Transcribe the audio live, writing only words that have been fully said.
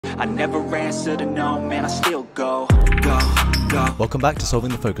I never answer to no, man, I still go. Welcome back to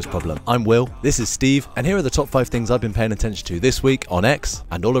Solving the Focus Problem. I'm Will, this is Steve, and here are the top 5 things I've been paying attention to this week on X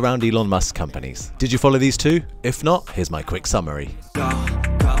and all around Elon Musk companies. Did you follow these too? If not, here's my quick summary.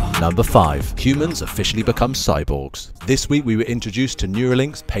 Number 5. Humans officially become cyborgs. This week we were introduced to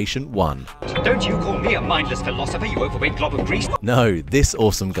Neuralink's Patient 1. Don't you call me a mindless philosopher, you overweight glob of grease. No, this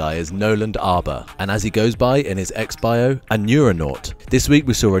awesome guy is Nolan Arbor, and as he goes by in his X bio, a Neuronaut. This week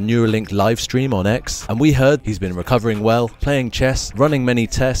we saw a Neuralink live stream on X, and we heard he's been recovering well, playing chess, running many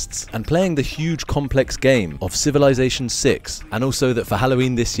tests, and playing the huge complex game of Civilization 6, and also that for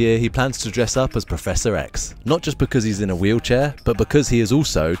Halloween this year he plans to dress up as Professor X. Not just because he's in a wheelchair, but because he is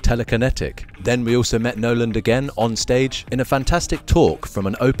also telekinetic. Then we also met Nolan again on stage in a fantastic talk from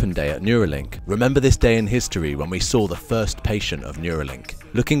an open day at Neuralink. Remember this day in history when we saw the first patient of Neuralink?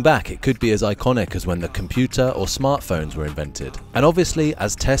 Looking back, it could be as iconic as when the computer or smartphones were invented. And obviously,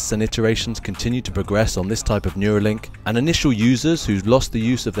 as tests and iterations continue to progress on this type of Neuralink, and initial users who've lost the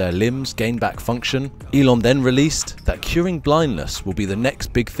use of their limbs gain back function, Elon then released that curing blindness will be the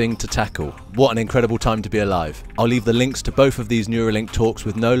next big thing to tackle. What an incredible time to be alive. I'll leave the links to both of these Neuralink talks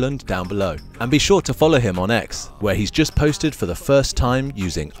with Nolan down below. And be sure to follow him on X, where he's just posted for the first time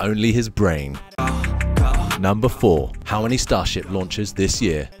using only his brain. Number 4. How many Starship launches this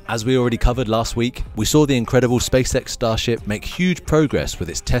year? As we already covered last week, we saw the incredible SpaceX Starship make huge progress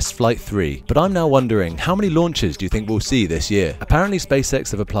with its test flight 3, but I'm now wondering, how many launches do you think we'll see this year? Apparently SpaceX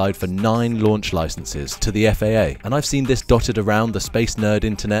have applied for 9 launch licenses to the FAA, and I've seen this dotted around the space nerd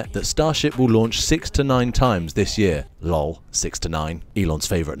internet that Starship will launch 6 to 9 times this year. Lol, 6 to 9, Elon's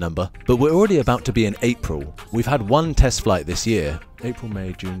favourite number. But we're already about to be in April. We've had 1 test flight this year. April,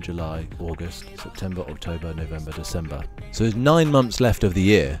 May, June, July, August, September, October, November, December. So there's 9 months left of the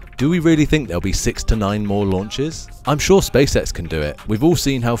year. Do we really think there'll be 6 to 9 more launches? I'm sure SpaceX can do it. We've all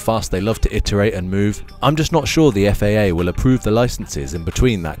seen how fast they love to iterate and move. I'm just not sure the FAA will approve the licenses in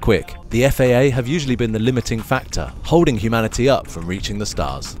between that quick. The FAA have usually been the limiting factor, holding humanity up from reaching the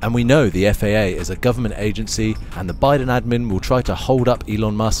stars. And we know the FAA is a government agency, and the Biden admin will try to hold up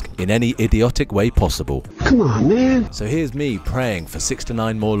Elon Musk in any idiotic way possible. Come on, man. So here's me praying for 6 to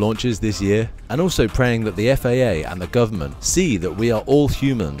 9 more launches this year, and also praying that the FAA and the government see that we are all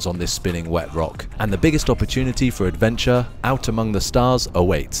humans on this spinning wet rock, and the biggest opportunity for adventure out among the stars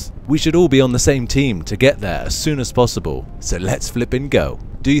awaits. We should all be on the same team to get there as soon as possible, so let's flippin' go.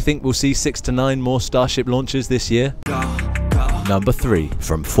 Do you think we'll see 6 to 9 more Starship launches this year? Number 3.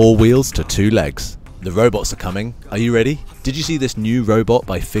 From 4 wheels to 2 legs. The robots are coming. Are you ready? Did you see this new robot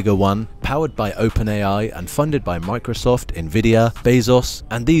by Figure One, powered by OpenAI and funded by Microsoft, Nvidia, Bezos,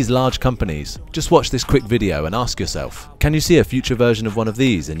 and these large companies? Just watch this quick video and ask yourself, can you see a future version of one of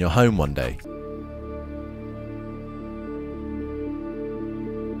these in your home one day?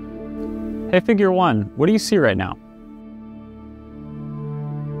 Hey Figure One, what do you see right now?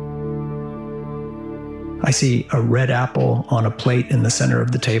 I see a red apple on a plate in the center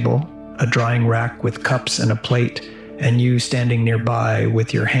of the table, a drying rack with cups and a plate, and you standing nearby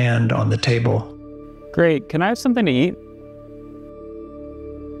with your hand on the table. Great, can I have something to eat?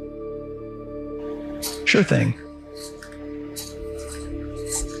 Sure thing.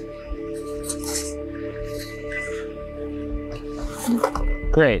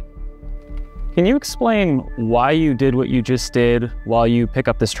 Great. Can you explain why you did what you just did while you pick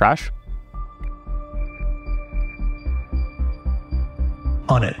up this trash?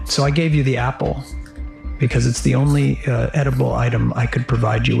 On it. So I gave you the apple because it's the only edible item I could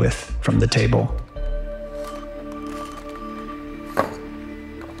provide you with from the table.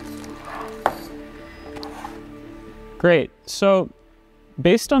 Great. So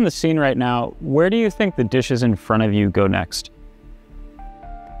based on the scene right now, where do you think the dishes in front of you go next?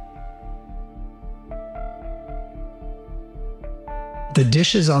 The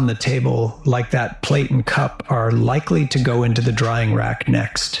dishes on the table, like that plate and cup, are likely to go into the drying rack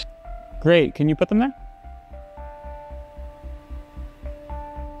next. Great. Can you put them there?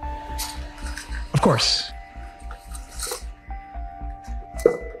 Of course.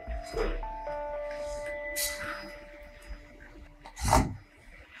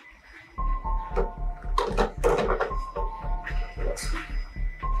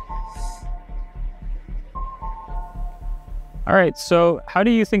 All right, so how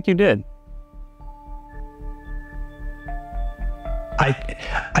do you think you did?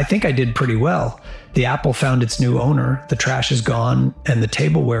 I think I did pretty well. The apple found its new owner, the trash is gone, and the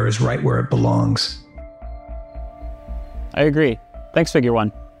tableware is right where it belongs. I agree. Thanks, Figure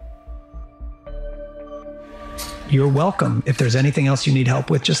One. You're welcome. If there's anything else you need help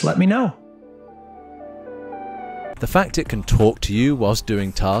with, just let me know. The fact it can talk to you whilst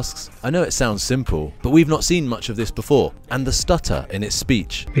doing tasks, I know it sounds simple, but we've not seen much of this before. And the stutter in its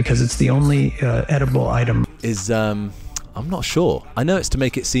speech. Because it's the only edible item. Is, I'm not sure. I know it's to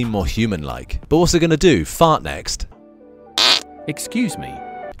make it seem more human-like. But what's it gonna do? Fart next? Excuse me.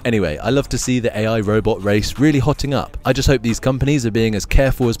 Anyway, I love to see the AI robot race really hotting up. I just hope these companies are being as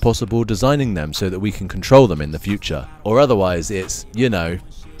careful as possible designing them so that we can control them in the future. Or otherwise it's, you know...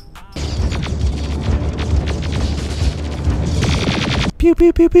 Pew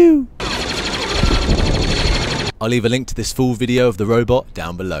pew pew pew! I'll leave a link to this full video of the robot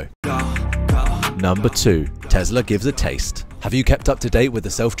down below. Number 2. Tesla gives a taste. Have you kept up to date with the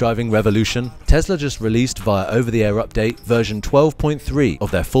self-driving revolution? Tesla just released via over-the-air update version 12.3 of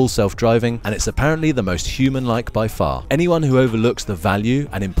their full self-driving, and it's apparently the most human-like by far. Anyone who overlooks the value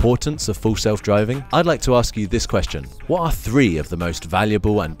and importance of full self-driving, I'd like to ask you this question. What are 3 of the most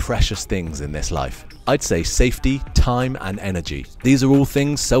valuable and precious things in this life? I'd say safety, time, and energy. These are all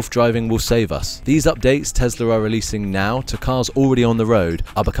things self-driving will save us. These updates Tesla are releasing now to cars already on the road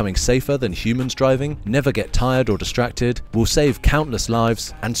are becoming safer than humans driving, never get tired or distracted, will save countless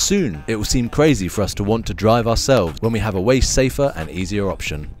lives, and soon it will seem crazy for us to want to drive ourselves when we have a way safer and easier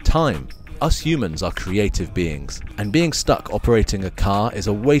option. Time. Us humans are creative beings, and being stuck operating a car is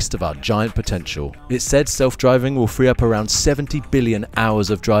a waste of our giant potential. It's said self-driving will free up around 70 billion hours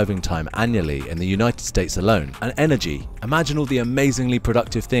of driving time annually in the United States alone. And energy. Imagine all the amazingly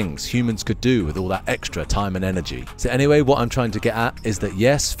productive things humans could do with all that extra time and energy. So anyway, what I'm trying to get at is that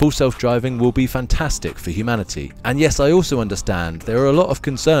yes, full self-driving will be fantastic for humanity. And yes, I also understand there are a lot of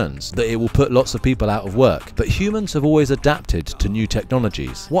concerns that it will put lots of people out of work, but humans have always adapted to new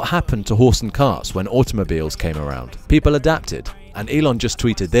technologies. What happened to horse and carts when automobiles came around? People adapted. And Elon just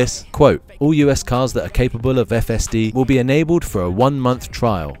tweeted this, quote, "All US cars that are capable of FSD will be enabled for a 1-month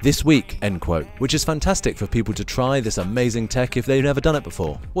trial this week," end quote. Which is fantastic for people to try this amazing tech if they've never done it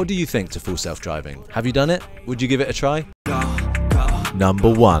before. What do you think to full self-driving? Have you done it? Would you give it a try? Number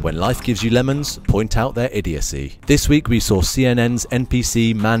 1. When life gives you lemons, point out their idiocy. This week we saw CNN's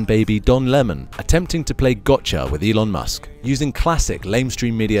NPC man-baby Don Lemon attempting to play gotcha with Elon Musk, using classic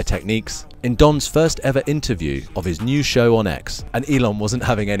lamestream media techniques in Don's first ever interview of his new show on X, and Elon wasn't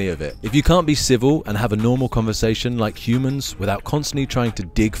having any of it. If you can't be civil and have a normal conversation like humans without constantly trying to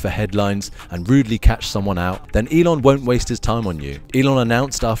dig for headlines and rudely catch someone out, then Elon won't waste his time on you. Elon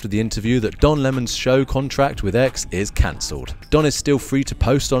announced after the interview that Don Lemon's show contract with X is cancelled. Don is still free to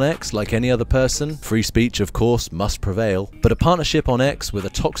post on X like any other person. Free speech, of course, must prevail. But a partnership on X with a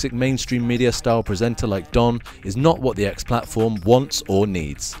toxic mainstream media style presenter like Don is not what the X platform wants or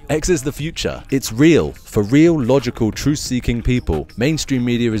needs. X is the future. It's real. For real, logical, truth-seeking people, mainstream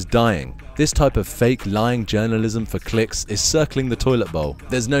media is dying. This type of fake, lying journalism for clicks is circling the toilet bowl.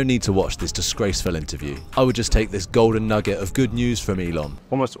 There's no need to watch this disgraceful interview. I would just take this golden nugget of good news from Elon.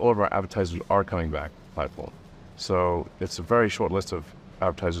 Almost all of our advertisers are coming back to the platform. So it's a very short list of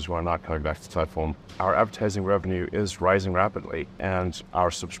advertisers who are not coming back to the platform. Our advertising revenue is rising rapidly, and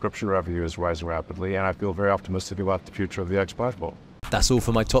our subscription revenue is rising rapidly, and I feel very optimistic about the future of the X platform. That's all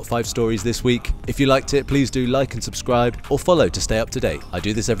for my top 5 stories this week. If you liked it, please do like and subscribe, or follow to stay up to date. I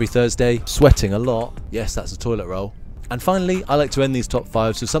do this every Thursday, sweating a lot. Yes, that's a toilet roll. And finally, I like to end these top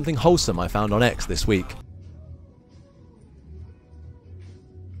 5s with something wholesome I found on X this week.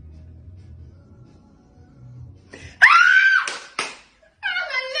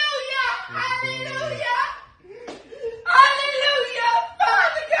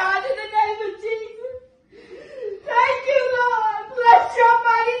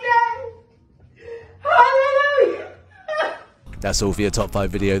 That's all for your top 5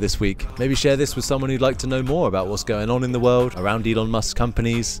 video this week. Maybe share this with someone who'd like to know more about what's going on in the world, around Elon Musk's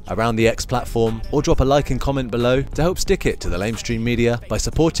companies, around the X platform, or drop a like and comment below to help stick it to the lamestream media by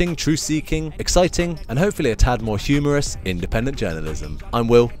supporting truth-seeking, exciting, and hopefully a tad more humorous, independent journalism. I'm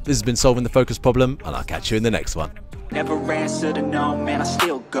Will, this has been Solving the Focus Problem, and I'll catch you in the next one. Never answer to no, man, I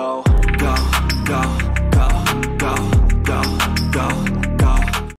still go.